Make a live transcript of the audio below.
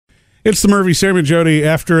It's the Murphy, Sam, and Jody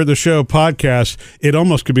After the Show podcast. It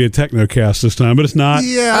almost could be a Technocast this time, but it's not.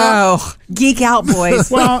 Yeah. Oh, geek out, boys.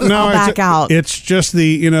 Well, no, back out. It's just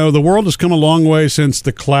the world has come a long way since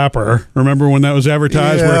the clapper. Remember when that was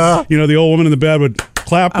advertised? Yeah. Where, the old woman in the bed would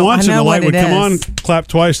clap once and the light would come on, clap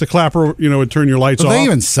twice, the clapper, would turn your lights off. Do they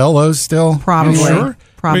even sell those still? Probably. Sure.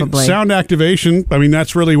 Probably. Sound activation,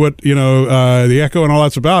 that's really what, the Echo and all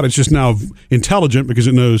that's about. It's just now intelligent because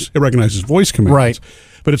it recognizes voice commands. Right.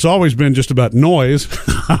 But it's always been just about noise.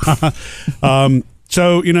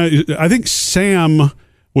 So, I think Sam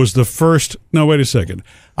was the first. No, wait a second.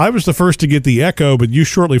 I was the first to get the Echo, but you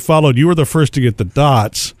shortly followed. You were the first to get the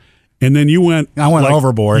Dots. And then I went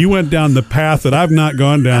overboard. You went down the path that I've not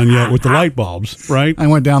gone down yet with the light bulbs, right? I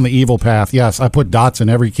went down the evil path. Yes, I put dots in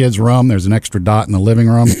every kid's room. There's an extra dot in the living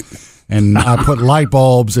room. And I put light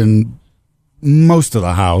bulbs in most of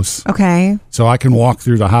the house. Okay. So I can walk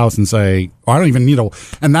through the house and say, I don't even need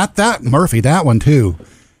and that Murphy, that one too.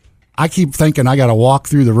 I keep thinking I got to walk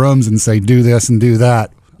through the rooms and say, do this and do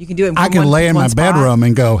that. You can do it. I can lay in my bedroom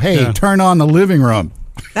and go, hey, turn on the living room.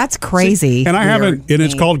 That's crazy. And I haven't, and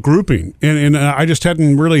it's called grouping. And I just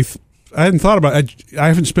hadn't really, I hadn't thought about it. I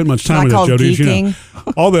haven't spent much time with it, Jody.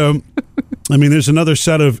 Geeking. Although, there's another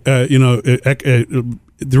set of,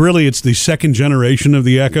 really it's the second generation of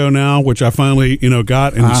the Echo now, which I finally,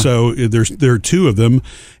 got. And so there are two of them.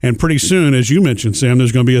 And pretty soon, as you mentioned, Sam,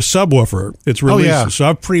 there's going to be a subwoofer. It's released. Oh, yeah. So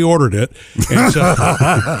I've pre-ordered it.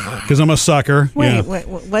 Because I'm a sucker. Wait,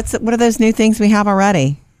 what are those new things we have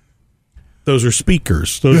already? Those are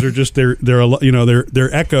speakers. Those are just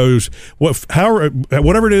they're echoes.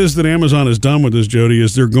 Whatever it is that Amazon has done with this, Jody,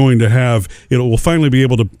 is they're going to have it will finally be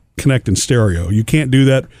able to connect in stereo. You can't do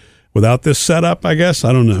that without this setup, I guess.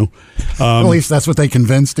 I don't know. At least that's what they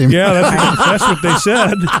convinced him. Yeah, that's what they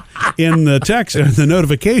said in the text, in the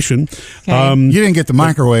notification. Okay. You didn't get the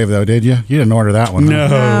microwave, though, did you? You didn't order that one. No,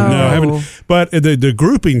 I haven't. But the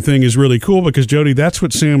grouping thing is really cool because, Jody, that's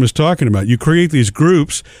what Sam was talking about. You create these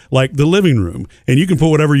groups like the living room, and you can put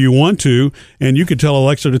whatever you want to, and you could tell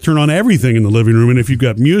Alexa to turn on everything in the living room. And if you've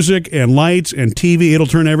got music and lights and TV, it'll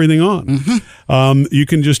turn everything on. Mm-hmm. You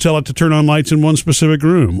can just tell it to turn on lights in one specific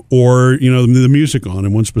room, or the music on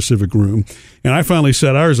in one specific room. And I finally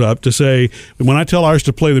set ours up to say, when I tell ours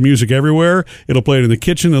to play the music everywhere, it'll play it in the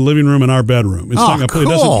kitchen, the living room, and our bedroom. It's not gonna play, it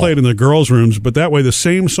doesn't play it in the girls' rooms, but that way the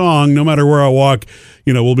same song, no matter where I walk,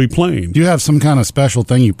 will be playing. Do you have some kind of special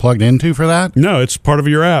thing you plugged into for that? No, it's part of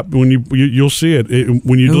your app. When you'll see it.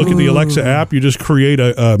 When you look at the Alexa app, you just create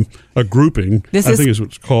a grouping. I think is what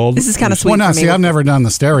it's called. This is kind of sweet. Well, no, for me. see, I've never done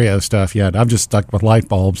the stereo stuff yet. I've just stuck with light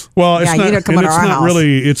bulbs. Well, it's not. You don't come and into it's our not house.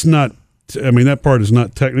 really. It's not. That part is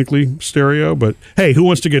not technically stereo, but hey, who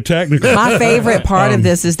wants to get technical? My favorite part of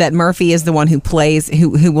this is that Murphy is the one who plays,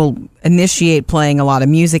 who will initiate playing a lot of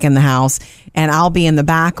music in the house, and I'll be in the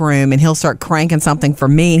back room, and he'll start cranking something for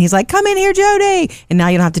me, and he's like, "Come in here, Jody," and now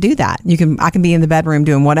you don't have to do that. I can be in the bedroom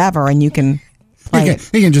doing whatever, and you can play.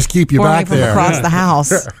 He can just keep you back from there across the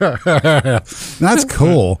house. That's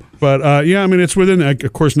cool. But it's within.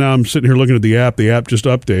 Of course, now I'm sitting here looking at the app. The app just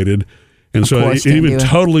updated. And so it even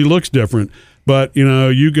totally looks different. But,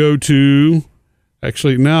 you go to...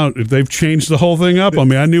 Actually, now, if they've changed the whole thing up on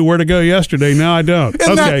me, I knew where to go yesterday. Now I don't.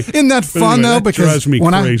 Isn't that fun, anyway, though? That because drives me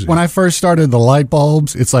crazy. When I first started the light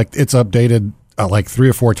bulbs, it's like it's updated like 3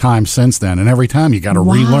 or 4 times since then. And every time you got to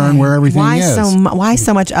relearn where everything is. Why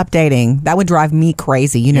so much updating? That would drive me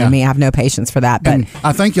crazy. You know me. I have no patience for that. But and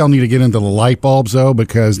I think y'all need to get into the light bulbs, though,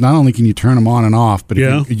 because not only can you turn them on and off, but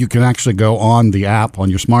you can actually go on the app on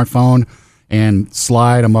your smartphone and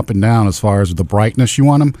slide them up and down as far as the brightness you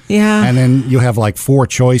want them. Yeah. And then you have like 4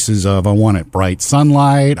 choices of, I want it bright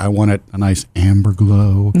sunlight, I want it a nice amber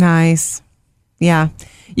glow. Nice. Yeah.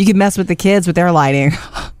 You could mess with the kids with their lighting.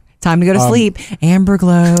 Time to go to sleep. Amber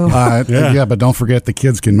glow. Yeah, but don't forget the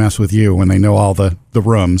kids can mess with you when they know all the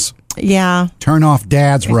rooms. Yeah. Turn off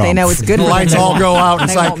Dad's room. They know it's good. Lights all go out. And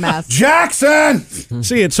it's like, mess. Jackson!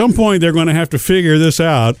 See, at some point, they're going to have to figure this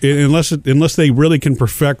out unless they really can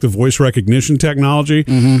perfect the voice recognition technology,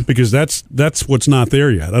 because that's what's not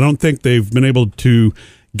there yet. I don't think they've been able to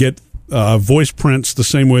get voice prints the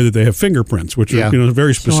same way that they have fingerprints, which are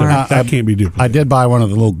very specific. Sure. That can't be duplicated. I did buy one of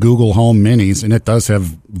the little Google Home Minis, and it does have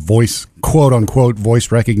voice, quote unquote,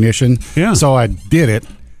 voice recognition. Yeah. So I did it,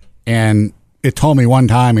 and it told me one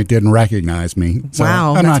time it didn't recognize me. So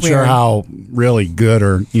wow, I'm not sure weird. how really good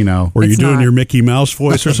or, Were you doing your Mickey Mouse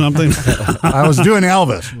voice or something? I was doing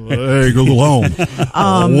Elvis. Hey, Google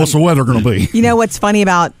Home. What's the weather going to be? You know what's funny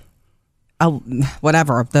about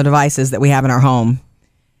the devices that we have in our home?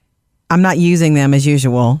 I'm not using them as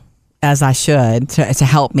usual. as I should to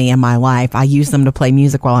help me in my life. I use them to play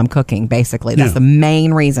music while I'm cooking, basically. That's the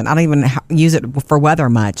main reason. I don't even use it for weather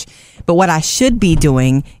much. But what I should be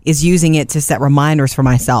doing is using it to set reminders for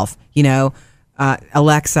myself. You know,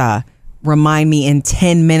 Alexa, remind me in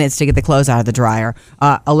 10 minutes to get the clothes out of the dryer.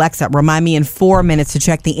 Alexa, remind me in 4 minutes to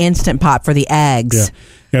check the Instant Pot for the eggs.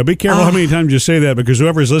 Yeah, be careful how many times you say that, because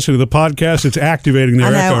whoever's listening to the podcast, it's activating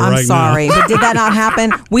their echo right now. I'm sorry, but did that not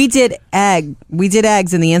happen? We did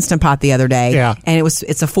eggs in the Instant Pot the other day, and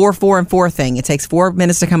it's a 4, 4, and 4 thing. It takes 4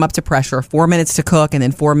 minutes to come up to pressure, 4 minutes to cook, and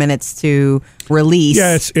then 4 minutes to release.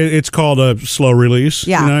 Yeah, it's called a slow release.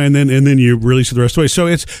 Yeah, you know, and then you release it the rest of the way. So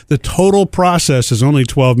it's the total process is only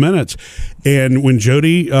 12 minutes. And when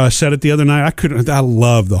Jody said it the other night, I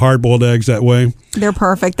love the hard-boiled eggs that way. They're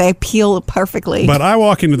perfect. They peel perfectly. But I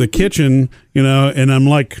walk into the kitchen, you know, and I'm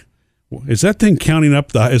like, is that thing counting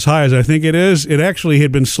up as high as I think it is? It actually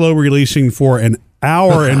had been slow releasing for an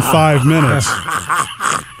hour and 5 minutes.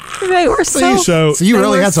 They were so you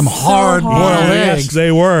really had some hard-boiled eggs.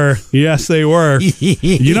 Yes, they were.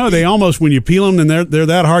 You know, they almost, when you peel them and they're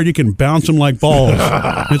that hard, you can bounce them like balls.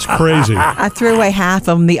 It's crazy. I threw away half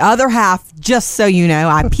of them. The other half, just so you know,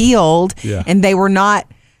 I peeled, and they were not...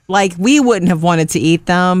 Like, we wouldn't have wanted to eat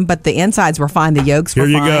them, but the insides were fine. The yolks were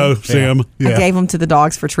fine. Here you go, Sam. I gave them to the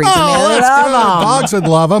dogs for treats. Oh, and they love them. Dogs would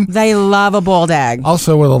love them. They love a boiled egg.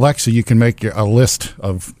 Also, with Alexa, you can make a list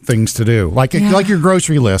of things to do, like your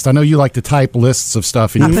grocery list. I know you like to type lists of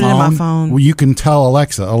stuff in your phone. I put it in my phone. Well, you can tell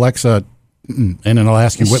Alexa, and then it'll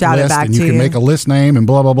ask you what list, and you can make a list name and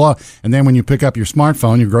blah, blah, blah. And then when you pick up your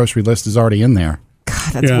smartphone, your grocery list is already in there.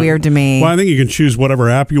 God, that's weird to me. Well, I think you can choose whatever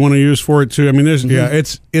app you want to use for it too. I mean,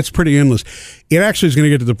 it's pretty endless. It actually is going to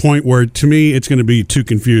get to the point where, to me, it's going to be too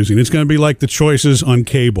confusing. It's going to be like the choices on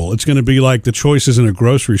cable. It's going to be like the choices in a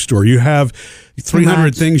grocery store. You have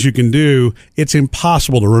 300 things you can do. It's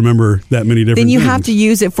impossible to remember that many different things. Then you have to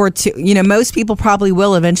use it for two. You know, most people probably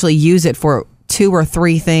will eventually use it for 2 or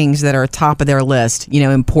 3 things that are top of their list. You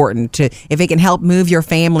know, important to, if it can help move your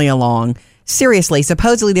family along. Seriously,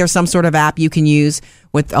 supposedly there's some sort of app you can use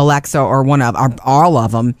with Alexa or all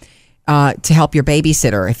of them to help your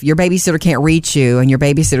babysitter. If your babysitter can't reach you and your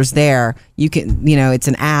babysitter's there, you can, you know, it's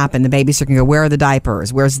an app and the babysitter can go, where are the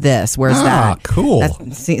diapers? Where's this? Where's that? Cool.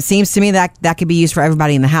 Seems to me that could be used for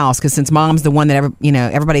everybody in the house, because since mom's the one that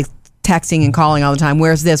everybody's texting and calling all the time.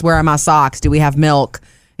 Where's this? Where are my socks? Do we have milk?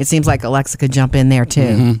 It seems like Alexa could jump in there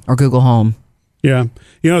too, or Google Home. Yeah.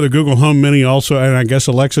 You know, the Google Home Mini also, and I guess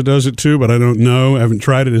Alexa does it too, but I don't know. I haven't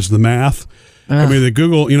tried it, is the math. I mean, the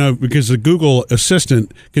Google, you know, because the Google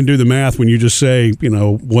Assistant can do the math when you just say, you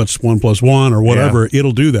know, what's 1 + 1 or whatever. Yeah.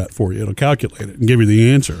 It'll do that for you. It'll calculate it and give you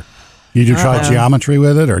the answer. Did you try geometry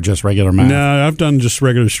with it or just regular math? No, I've done just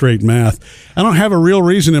regular straight math. I don't have a real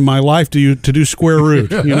reason in my life to do square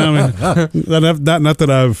root. You know, I mean, not that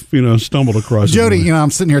I've, you know, stumbled across. Jody, you know,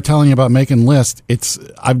 I'm sitting here telling you about making lists.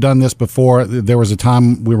 I've done this before. There was a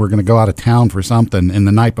time we were going to go out of town for something, and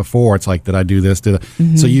the night before, it's like, did I do this? So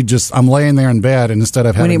I'm laying there in bed, and instead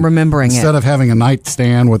of having a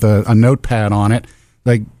nightstand with a notepad on it,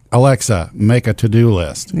 like, Alexa, make a to-do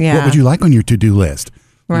list. Yeah. What would you like on your to-do list?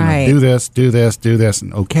 Right. You know, do this,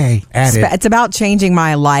 and okay, add it. It's about changing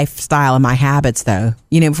my lifestyle and my habits, though.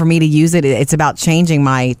 You know, for me to use it, it's about changing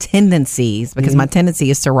my tendencies, because my tendency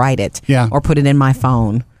is to write it or put it in my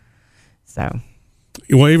phone. So,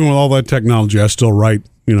 well, even with all that technology, I still write.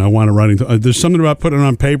 You know, I want to write. There's something about putting it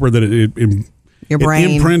on paper that your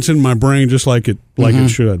brain imprints in my brain just like it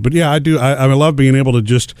should. But yeah, I do. I love being able to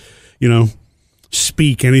just, you know,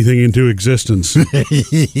 speak anything into existence.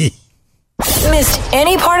 Missed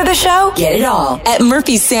any part of the show? Get it all at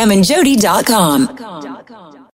murphysamandjody.com.